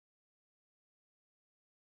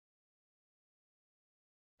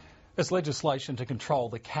As legislation to control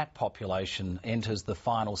the cat population enters the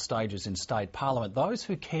final stages in state parliament, those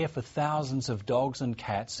who care for thousands of dogs and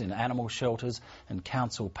cats in animal shelters and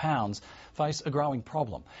council pounds face a growing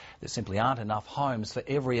problem. There simply aren't enough homes for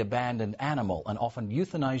every abandoned animal, and often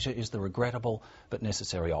euthanasia is the regrettable but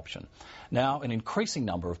necessary option. Now, an increasing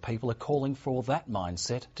number of people are calling for that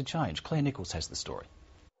mindset to change. Claire Nichols has the story.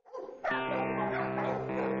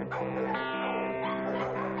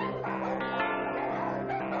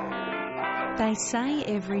 They say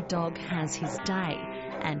every dog has his day,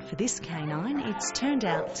 and for this canine, it's turned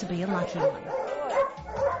out to be a lucky one.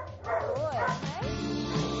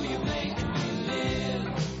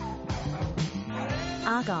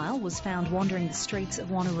 Argyle was found wandering the streets of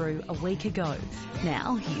Wanneroo a week ago.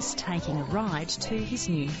 Now he's taking a ride to his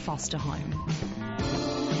new foster home.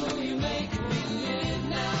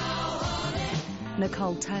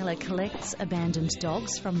 Nicole Taylor collects abandoned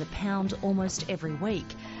dogs from the pound almost every week.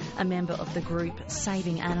 A member of the group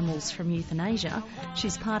Saving Animals from Euthanasia,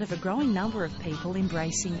 she's part of a growing number of people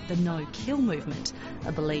embracing the no-kill movement,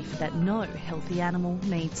 a belief that no healthy animal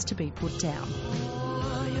needs to be put down.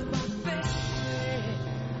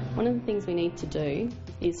 One of the things we need to do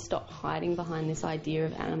is stop hiding behind this idea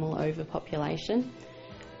of animal overpopulation.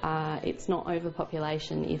 It's not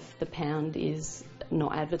overpopulation if the pound is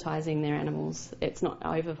not advertising their animals. It's not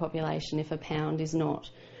overpopulation if a pound is not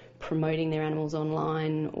promoting their animals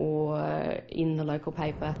online or in the local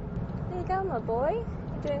paper. There you go, my boy.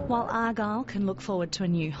 While Argyle can look forward to a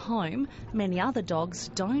new home, many other dogs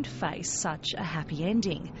don't face such a happy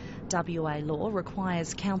ending. WA law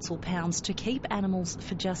requires council pounds to keep animals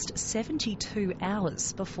for just 72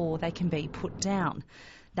 hours before they can be put down.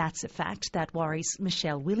 That's a fact that worries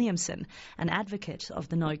Shel Williamson, an advocate of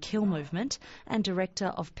the no-kill movement and director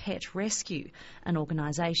of PetRescue, an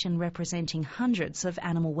organisation representing hundreds of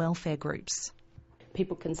animal welfare groups.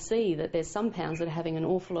 People can see that there's some pounds that are having an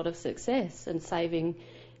awful lot of success and saving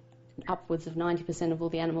upwards of 90% of all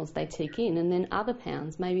the animals they take in, and then other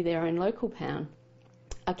pounds, maybe their own local pound,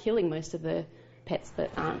 are killing most of the pets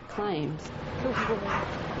that aren't claimed.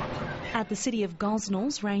 At the city of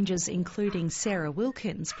Gosnells, rangers including Sarah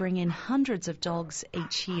Wilkins bring in hundreds of dogs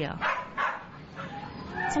each year.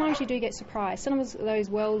 Sometimes you do get surprised. Some of those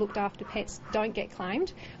well looked after pets don't get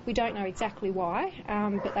claimed. We don't know exactly why,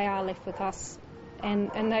 but they are left with us,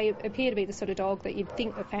 and they appear to be the sort of dog that you'd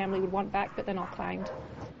think a family would want back, but they're not claimed.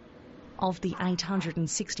 Of the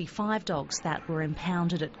 865 dogs that were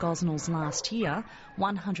impounded at Gosnells last year,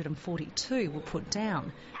 142 were put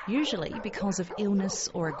down, usually because of illness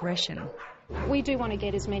or aggression. We do want to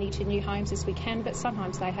get as many to new homes as we can, but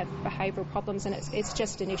sometimes they have behavioural problems, and it's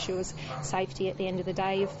just an issue of safety at the end of the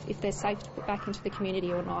day, if they're safe to put back into the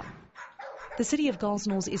community or not. The city of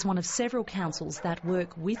Gosnells is one of several councils that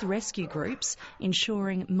work with rescue groups,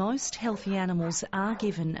 ensuring most healthy animals are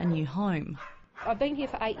given a new home. I've been here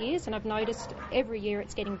for 8 years and I've noticed every year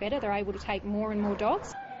it's getting better. They're able to take more and more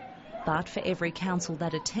dogs. But for every council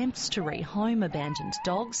that attempts to rehome abandoned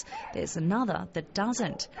dogs, there's another that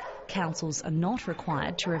doesn't. Councils are not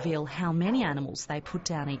required to reveal how many animals they put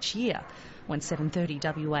down each year. When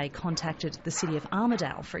 730 WA contacted the city of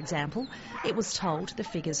Armidale, for example, it was told the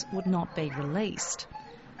figures would not be released.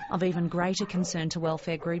 Of even greater concern to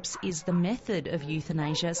welfare groups is the method of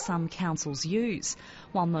euthanasia some councils use.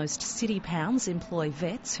 While most city pounds employ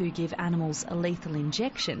vets who give animals a lethal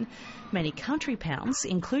injection, many country pounds,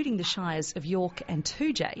 including the shires of York and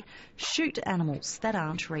Toojay, shoot animals that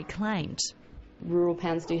aren't reclaimed. Rural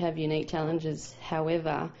pounds do have unique challenges.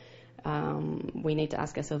 However, we need to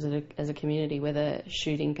ask ourselves as a community whether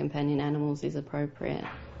shooting companion animals is appropriate.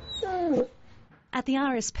 At the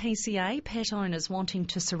RSPCA, pet owners wanting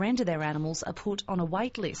to surrender their animals are put on a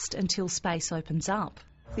wait list until space opens up.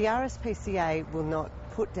 The RSPCA will not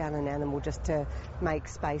put down an animal just to make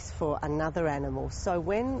space for another animal. So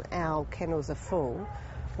when our kennels are full,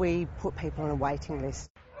 we put people on a waiting list.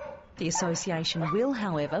 The association will,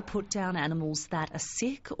 however, put down animals that are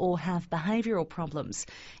sick or have behavioural problems.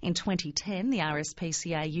 In 2010, the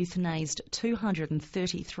RSPCA euthanased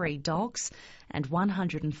 233 dogs and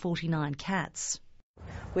 149 cats.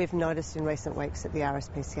 We've noticed in recent weeks at the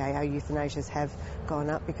RSPCA our euthanasias have gone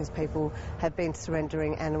up because people have been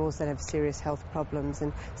surrendering animals that have serious health problems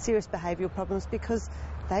and serious behavioural problems because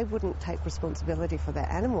they wouldn't take responsibility for their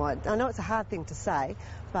animal. I know it's a hard thing to say,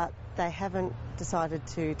 but they haven't decided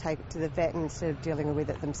to take it to the vet instead of dealing with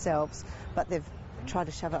it themselves, but they've tried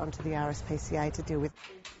to shove it onto the RSPCA to deal with.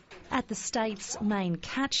 At the state's main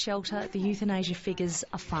cat shelter, the euthanasia figures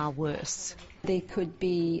are far worse. They could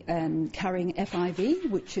be carrying FIV,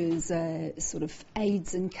 which is sort of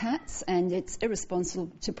AIDS in cats, and it's irresponsible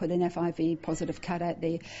to put an FIV-positive cat out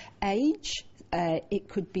there. Age, it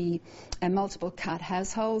could be multiple cat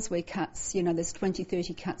households where cats, there's 20,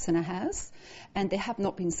 30 cats in a house, and they have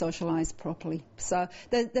not been socialised properly. So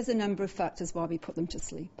there's a number of factors why we put them to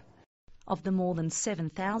sleep. Of the more than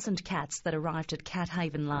 7,000 cats that arrived at Cat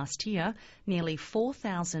Haven last year, nearly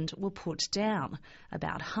 4,000 were put down.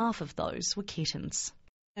 About half of those were kittens.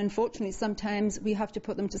 Unfortunately, sometimes we have to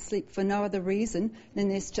put them to sleep for no other reason than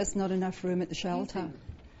there's just not enough room at the shelter.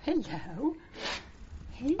 Hello.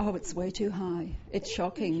 Oh, it's way too high. It's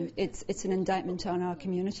shocking. It's an indictment on our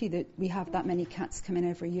community that we have that many cats come in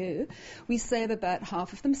every year. We save about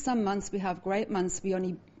half of them. Some months we have great months, we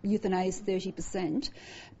only euthanize 30%,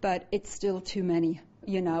 but it's still too many.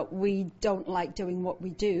 We don't like doing what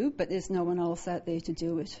we do, but there's no one else out there to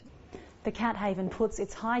do it. The Cat Haven puts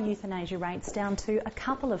its high euthanasia rates down to a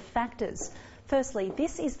couple of factors. Firstly,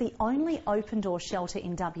 this is the only open-door shelter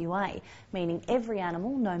in WA, meaning every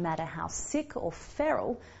animal, no matter how sick or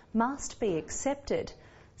feral, must be accepted.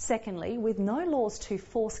 Secondly, with no laws to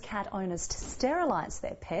force cat owners to sterilise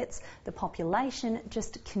their pets, the population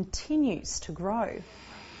just continues to grow.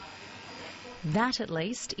 That, at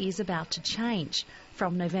least, is about to change.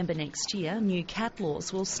 From November next year, new cat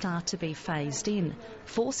laws will start to be phased in,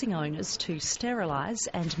 forcing owners to sterilise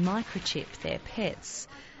and microchip their pets.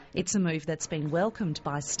 It's a move that's been welcomed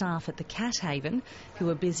by staff at the Cat Haven, who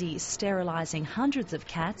are busy sterilising hundreds of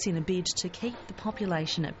cats in a bid to keep the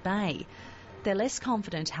population at bay. They're less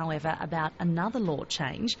confident, however, about another law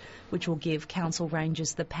change, which will give council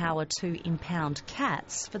rangers the power to impound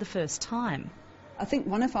cats for the first time. I think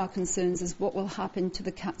one of our concerns is what will happen to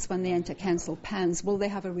the cats when they enter council pounds. Will they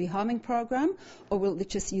have a rehoming program, or will they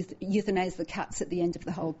just euthanise the cats at the end of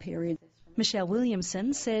the whole period? Michelle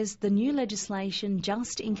Williamson says the new legislation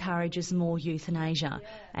just encourages more euthanasia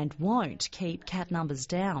and won't keep cat numbers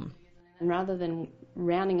down. And rather than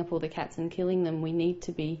rounding up all the cats and killing them, we need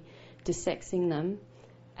to be dissexing them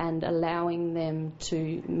and allowing them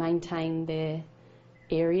to maintain their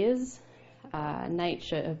areas.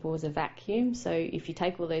 Nature abhors a vacuum, so if you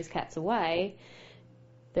take all those cats away,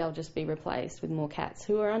 they'll just be replaced with more cats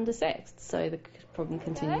who are undersexed, so the problem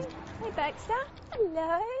continues. Hey Baxter.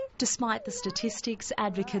 Hello. Despite the statistics,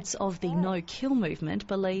 advocates of the no-kill movement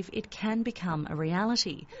believe it can become a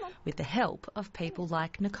reality with the help of people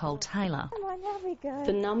like Nicole Taylor. Come on, now we go.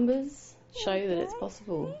 The numbers show that it's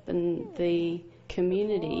possible, and the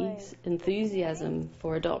community's enthusiasm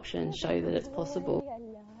for adoption show that it's possible.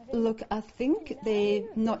 Look, I think they're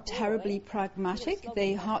not terribly pragmatic.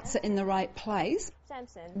 Their hearts are in the right place.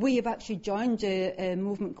 Samson. We have actually joined a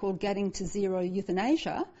movement called Getting to Zero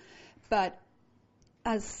Euthanasia, but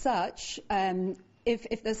as such,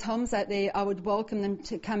 if there's homes out there, I would welcome them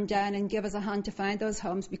to come down and give us a hand to find those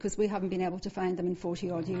homes, because we haven't been able to find them in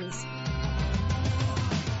 40 odd years.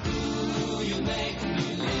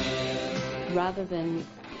 Rather than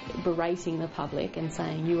berating the public and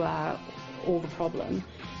saying you are all the problem,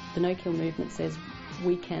 the no-kill movement says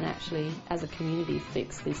we can actually, as a community,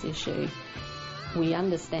 fix this issue. We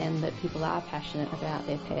understand that people are passionate about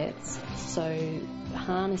their pets, so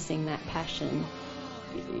harnessing that passion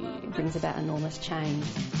brings about enormous change.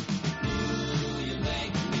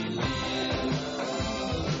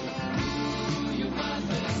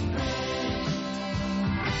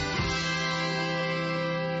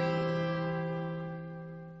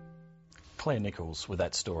 Claire Nichols with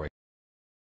that story.